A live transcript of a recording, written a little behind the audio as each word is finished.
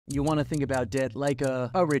you want to think about debt like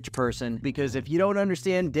a rich person, because if you don't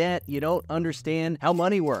understand debt, you don't understand how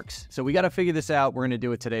money works. So we got to figure this out. We're going to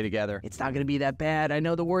do it today together. It's not going to be that bad. I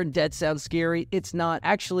know the word debt sounds scary. It's not.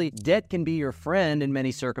 Actually, debt can be your friend in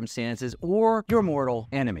many circumstances or your mortal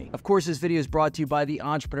enemy. Of course, this video is brought to you by the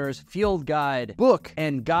Entrepreneur's Field Guide book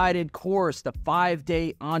and guided course, the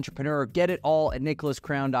 5-Day Entrepreneur. Get it all at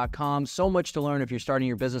nicholascrown.com. So much to learn if you're starting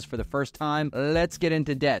your business for the first time. Let's get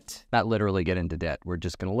into debt. Not literally get into debt. We're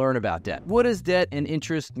just going to learn about debt. What does debt and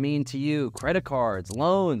interest mean to you? Credit cards,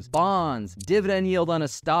 loans, bonds, dividend yield on a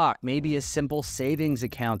stock, maybe a simple savings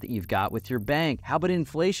account that you've got with your bank. How about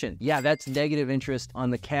inflation? Yeah, that's negative interest on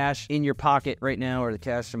the cash in your pocket right now, or the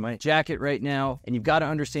cash in my jacket right now. And you've got to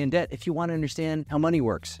understand debt if you want to understand how money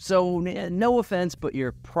works. So no offense, but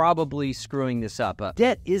you're probably screwing this up.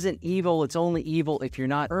 Debt isn't evil. It's only evil if you're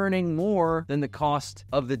not earning more than the cost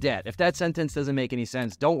of the debt. If that sentence doesn't make any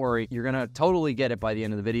sense, don't worry. You're going to totally get it by the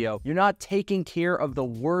end of the video. You're not taking care of the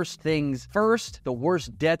worst things first, the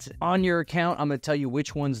worst debts on your account. I'm going to tell you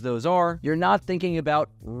which ones those are. You're not thinking about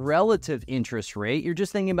relative interest rate. You're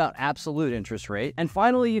just thinking about absolute interest rate. And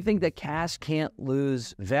finally, you think that cash can't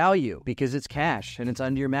lose value because it's cash and it's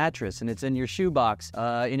under your mattress and it's in your shoebox,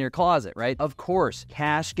 in your closet, right? Of course,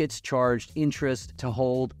 cash gets charged interest to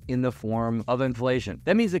hold in the form of inflation.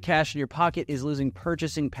 That means the cash in your pocket is losing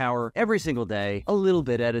purchasing power every single day, a little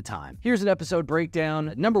bit at a time. Here's an episode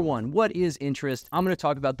breakdown. Number one, what is interest? I'm going to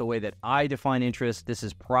talk about the way that I define interest. This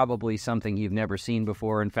is probably something you've never seen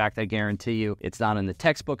before. In fact, I guarantee you it's not in the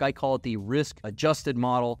textbook. I call it the risk-adjusted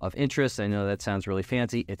model of interest. I know that sounds really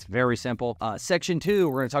fancy. It's very simple. Section 2,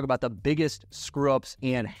 we're going to talk about the biggest screw-ups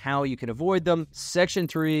and how you can avoid them. Section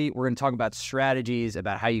 3, we're going to talk about strategies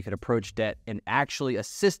about how you can approach debt and actually a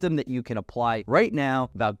system that you can apply right now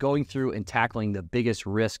about going through and tackling the biggest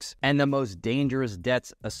risks and the most dangerous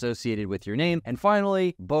debts associated with your name. And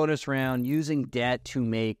finally, bonus round, using debt to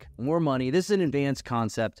make more money. This is an advanced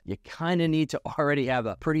concept. You kind of need to already have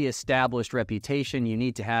a pretty established reputation. You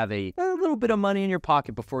need to have a little bit of money in your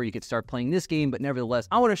pocket before you could start playing this game. But nevertheless,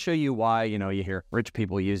 I want to show you why, you hear rich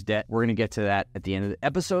people use debt. We're going to get to that at the end of the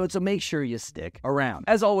episode, so make sure you stick around.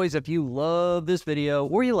 As always, if you love this video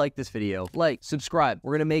or you like this video, like, subscribe.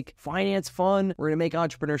 We're going to make finance fun. We're going to make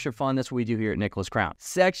entrepreneurship fun. That's what we do here at Nicholas Crown.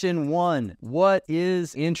 Section 1, what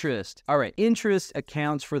is interest? All right, interest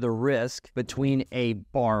accounts for the risk between a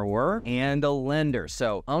borrower and a lender.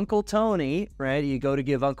 So Uncle Tony, right? You go to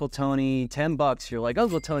give Uncle Tony $10. You're like,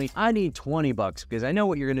 Uncle Tony, I need $20 because I know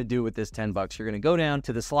what you're going to do with this $10. You're going to go down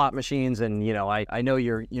to the slot machines and, I know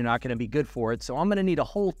you're not going to be good for it. So I'm going to need a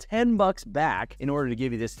whole $10 back in order to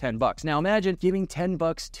give you this $10. Now imagine giving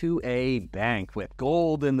 $10 to a bank with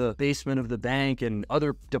gold in the basement of the bank and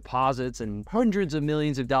other deposits and hundreds of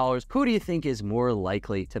millions of dollars. Who do you think is more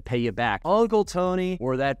likely to pay you back? Uncle Tony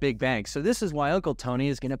or that big bank? So this is why Uncle Tony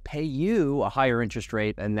is going to pay you a higher interest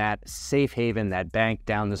rate than that safe haven, that bank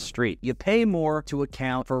down the street. You pay more to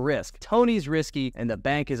account for risk. Tony's risky and the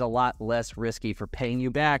bank is a lot less risky for paying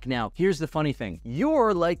you back. Now, here's the funny thing.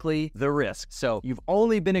 You're likely the risk. So you've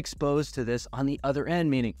only been exposed to this on the other end,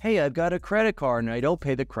 meaning, hey, I've got a credit card and I don't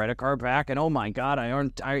pay the credit card back and oh my God, I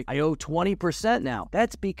owe 20% now.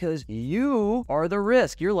 That's because you are the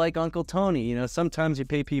risk. You're like Uncle Tony. Sometimes you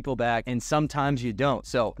pay people back and sometimes you don't.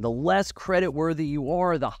 So the less credit worthy you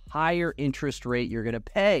are, the higher interest rate you're going to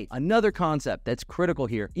pay. Another concept that's critical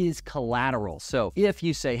here is collateral. So if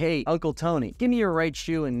you say, hey, Uncle Tony, give me your right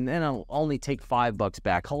shoe and then I'll only take $5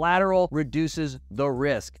 back. Collateral reduces the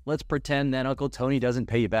risk. Let's pretend that Uncle Tony doesn't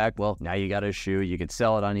pay you back. Well, now you got a shoe. You could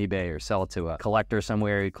sell it on eBay or sell it to a collector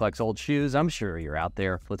somewhere who collects old shoes. I'm sure you're out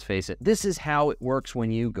there. Let's face it. This is how it works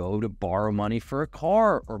when you go to borrow money for a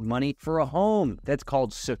car or money for a home. That's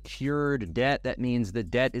called secured debt. That means the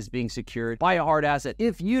debt is being secured by a hard asset.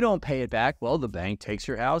 If you don't pay it back, well, the bank takes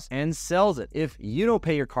your house and sells it. If you don't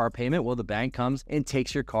pay your car payment, well, the bank comes and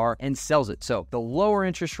takes your car and sells it. So the lower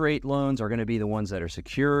interest rate loans are going to be the ones that are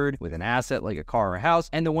secured with an asset like a car or a house,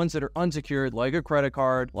 and the ones that are unsecured like a credit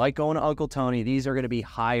card, like going to Uncle Tony, these are going to be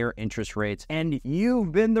higher interest rates. And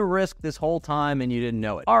you've been the risk this whole time and you didn't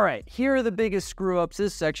know it. All right, here are the biggest screw ups.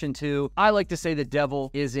 This is section 2. I like to say the devil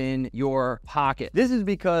is in your pocket. This is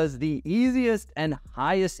because the easiest and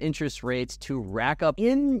highest interest rates to rack up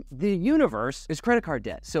in the universe is credit card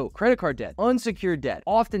debt. So credit card debt, unsecured debt,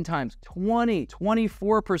 oftentimes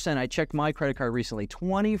 24%. I checked my credit card recently,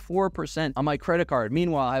 24% on my credit card.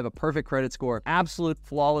 Meanwhile, I have a perfect credit score, absolute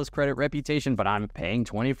flawless credit reputation, but I'm paying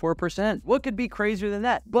 24%. What could be crazier than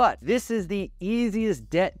that? But this is the easiest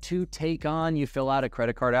debt to take on. You fill out a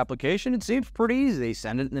credit card application. It seems pretty easy. They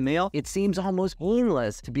send it in the mail. It seems almost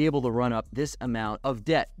painless to be able to run up this amount of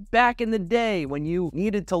debt. Back in the day, day when you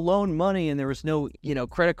needed to loan money and there was no,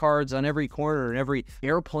 credit cards on every corner and every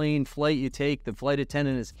airplane flight you take, the flight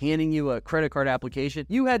attendant is handing you a credit card application.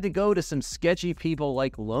 You had to go to some sketchy people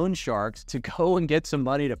like loan sharks to go and get some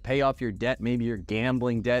money to pay off your debt, maybe your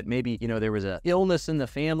gambling debt, maybe, there was an illness in the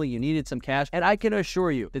family, you needed some cash. And I can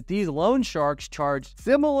assure you that these loan sharks charge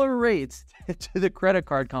similar rates to the credit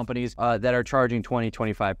card companies that are charging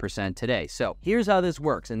 20-25% today. So here's how this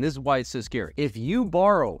works, and this is why it's so scary. If you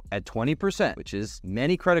borrow at 20%, which is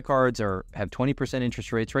many credit cards have 20%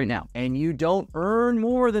 interest rates right now, and you don't earn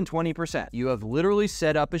more than 20%, you have literally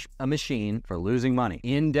set up a machine for losing money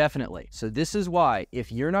indefinitely. So this is why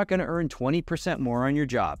if you're not going to earn 20% more on your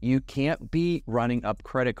job, you can't be running up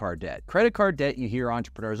credit card debt. Credit card debt, you hear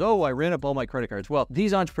entrepreneurs, oh, I ran up all my credit cards. Well,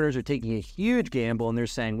 these entrepreneurs are taking a huge gamble and they're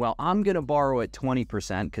saying, well, I'm going to borrow at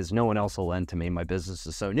 20% because no one else will lend to me. My business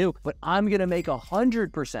is so new, but I'm going to make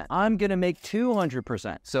 100%. I'm going to make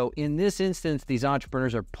 200%. So in this instance, these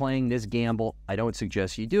entrepreneurs are playing this gamble. I don't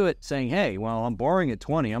suggest you do it, saying, hey, well, I'm borrowing at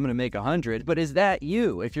 20, I'm going to make 100. But is that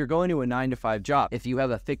you? If you're going to a 9-to-5 job, if you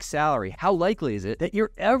have a fixed salary, how likely is it that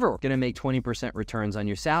you're ever going to make 20% returns on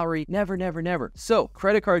your salary? Never, never, never. So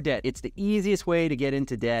credit card debt, it's the easiest way to get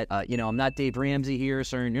into debt. I'm not Dave Ramsey here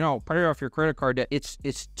saying, pay off your credit card debt.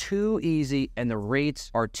 It's too easy and the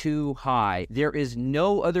rates are too high. There is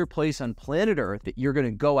no other place on planet Earth that you're going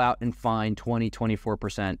to go out and find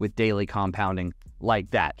 20-24% with daily compounding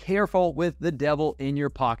like that. Careful with the devil in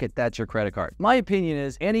your pocket. That's your credit card. My opinion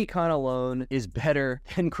is any kind of loan is better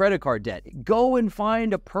than credit card debt. Go and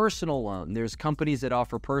find a personal loan. There's companies that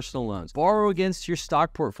offer personal loans. Borrow against your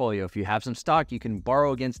stock portfolio. If you have some stock, you can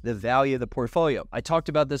borrow against the value of the portfolio. I talked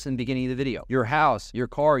about this in the beginning of the video. Your house, your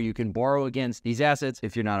car, you can borrow against these assets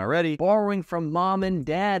if you're not already. Borrowing from mom and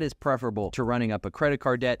dad is preferable to running up a credit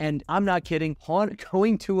card debt. And I'm not kidding.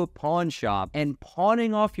 Going to a pawn shop and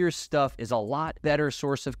pawning off your stuff is a lot better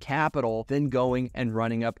source of capital than going and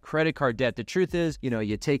running up credit card debt. The truth is,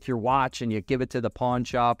 you take your watch and you give it to the pawn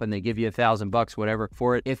shop and they give you $1,000, whatever,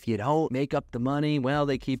 for it. If you don't make up the money, well,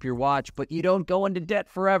 they keep your watch, but you don't go into debt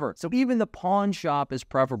forever. So even the pawn shop is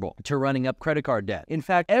preferable to running up credit card debt. In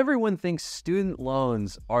fact, everyone thinks student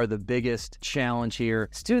loans are the biggest challenge here.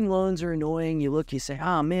 Student loans are annoying. You look, you say,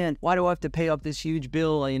 oh man, why do I have to pay off this huge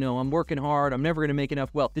bill? I'm working hard. I'm never going to make enough.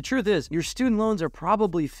 Well, the truth is your student loans are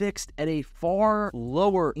probably fixed at a far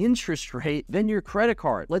lower interest rate than your credit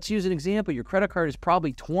card. Let's use an example. Your credit card is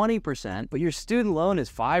probably 20%, but your student loan is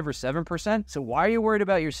 5 or 7%. So why are you worried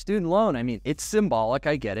about your student loan? I mean, it's symbolic.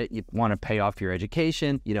 I get it. You want to pay off your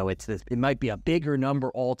education. It might be a bigger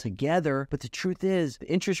number altogether, but the truth is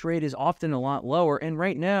the interest rate is often a lot lower. And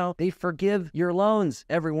right now they forgive your loans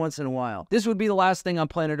every once in a while. This would be the last thing on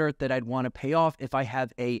planet Earth that I'd want to pay off if I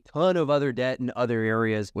have a ton of other debt in other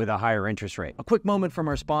areas with a higher interest rate. A quick moment from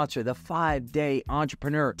our sponsor, the 5-Day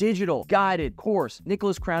Entrepreneur digital guided course,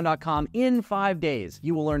 nicholascrown.com. In 5 days,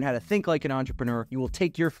 you will learn how to think like an entrepreneur. You will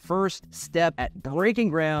take your first step at breaking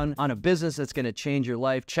ground on a business that's going to change your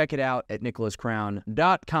life. Check it out at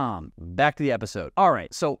nicholascrown.com. Back to the episode. All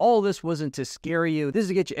right, so all this wasn't to scare you. This is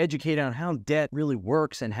to get you educated on how debt really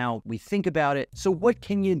works and how we think about it. So what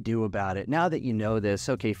can you do about it? Now that you know this,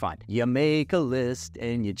 okay, fine. You make a list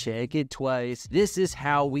and you check it twice. This is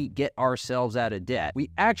how we get ourselves out of debt. We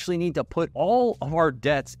actually need to put all of our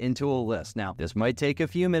debts into a list. Now, this might take a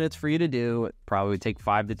few minutes for you to do. It probably take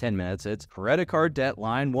 5 to 10 minutes. It's credit card debt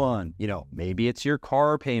line 1. Maybe it's your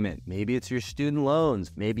car payment. Maybe it's your student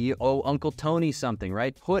loans. Maybe you owe Uncle Tony something,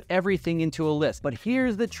 right? Put everything into a list. But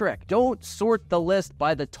here's the trick. Don't sort the list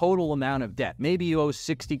by the total amount of debt. Maybe you owe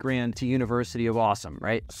 $60,000 to University of Awesome,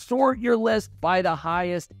 right? Sort your list by the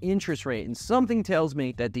highest interest rate. And something tells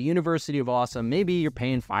me that the University of Awesome, maybe you're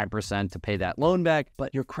paying 5% to pay that loan back,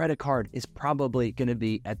 but your credit card is probably going to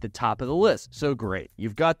be at the top of the list. So great.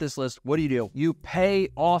 You've got this list. What do? You pay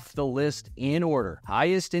off the list in order.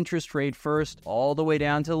 Highest interest rate first, all the way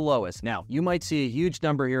down to the lowest. Now, you might see a huge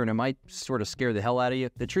number here and it might sort of scare the hell out of you.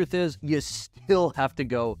 The truth is, you still have to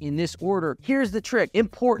go in this order. Here's the trick.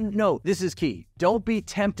 Important note. This is key. Don't be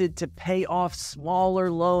tempted to pay off smaller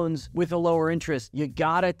loans with a lower interest. You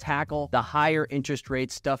gotta tackle the higher interest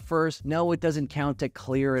rate stuff first. No, it doesn't count to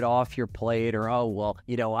clear it off your plate or, oh, well,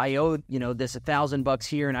 I owed, this $1,000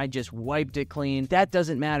 here and I just wiped it clean. That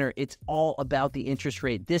doesn't matter. It's all about the interest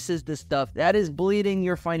rate. This is the stuff that is bleeding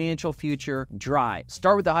your financial future dry.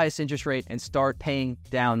 Start with the highest interest rate and start paying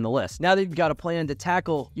down the list. Now that you've got a plan to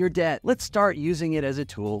tackle your debt, let's start using it as a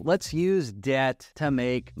tool. Let's use debt to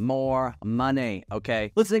make more money,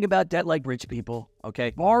 okay? Let's think about debt like rich people.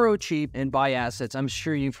 okay? Borrow cheap and buy assets. I'm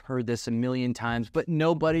sure you've heard this a million times, but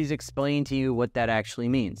nobody's explained to you what that actually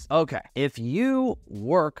means. Okay, if you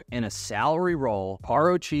work in a salary role,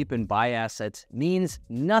 borrow cheap and buy assets means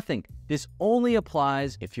nothing. This only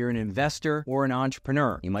applies if you're an investor or an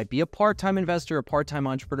entrepreneur. You might be a part-time investor, a part-time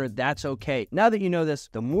entrepreneur. That's okay. Now that you know this,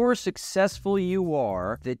 the more successful you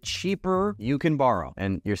are, the cheaper you can borrow.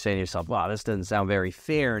 And you're saying to yourself, wow, this doesn't sound very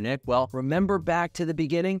fair, Nick. Well, remember back to the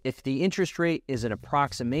beginning. If the interest rate is an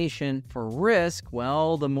approximation for risk,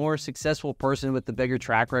 well, the more successful person with the bigger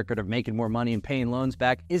track record of making more money and paying loans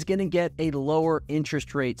back is going to get a lower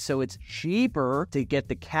interest rate. So it's cheaper to get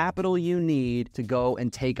the capital you need to go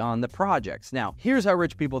and take on the projects. Now, here's how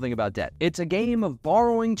rich people think about debt. It's a game of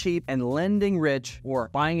borrowing cheap and lending rich, or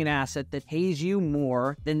buying an asset that pays you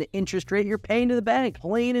more than the interest rate you're paying to the bank.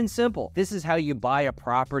 Plain and simple. This is how you buy a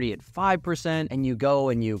property at 5% and you go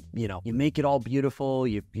and you make it all beautiful.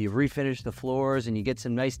 You refinish the floors and you get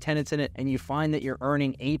some nice tenants in it and you find that you're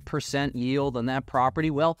earning 8% yield on that property.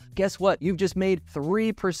 Well, guess what? You've just made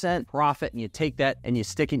 3% profit, and you take that and you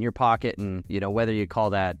stick it in your pocket, and whether you call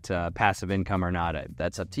that passive income or not,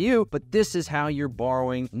 that's up to you. But this is how you're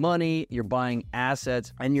borrowing money, you're buying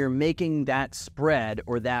assets, and you're making that spread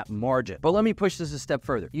or that margin. But let me push this a step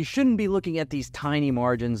further. You shouldn't be looking at these tiny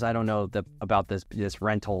margins. I don't know about this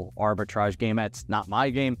rental arbitrage game. That's not my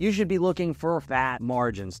game. You should be looking for fat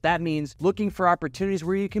margins. That means looking for opportunities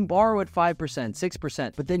where you can borrow at 5%,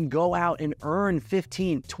 6%, but then go out and earn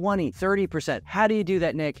 15, 20, 30%. How do you do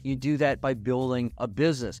that, Nick? You do that by building a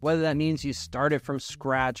business. Whether that means you start it from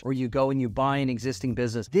scratch or you go and you buy an existing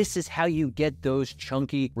business. This is how you get those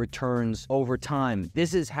chunky returns over time.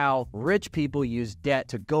 This is how rich people use debt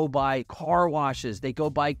to go buy car washes. They go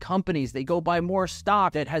buy companies. They go buy more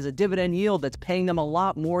stock that has a dividend yield that's paying them a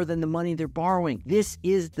lot more than the money they're borrowing. This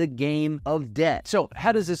is the game of debt. So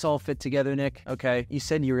how does this all fit together, Nick? Okay, you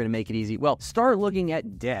said you were going to make it easy. Well, start looking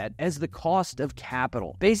at debt as the cost of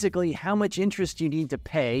capital. Basically, how much interest you need to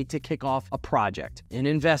pay to kick off a project, an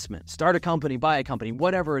investment, start a company, buy a company,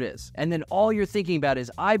 whatever it is. And then all you're thinking about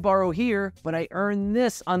is, I borrow here, but I earn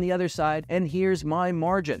this on the other side, and here's my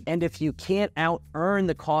margin. And if you can't out-earn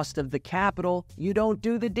the cost of the capital, you don't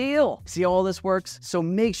do the deal. See how all this works? So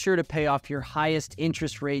make sure to pay off your highest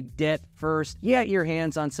interest rate debt first. Get your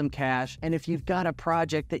hands on some cash. And if you've got a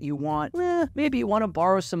project that you want, maybe you want to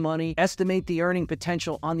borrow some money, estimate the earning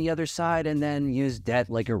potential on the other side, and then use debt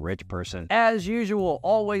like a rich person. As usual,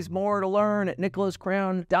 always more to learn at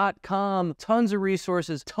nicholascrown.com. Tons of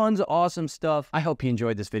resources, tons of awesome stuff. I hope you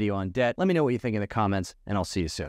enjoyed this video on debt. Let me know what you think in the comments, and I'll see you soon.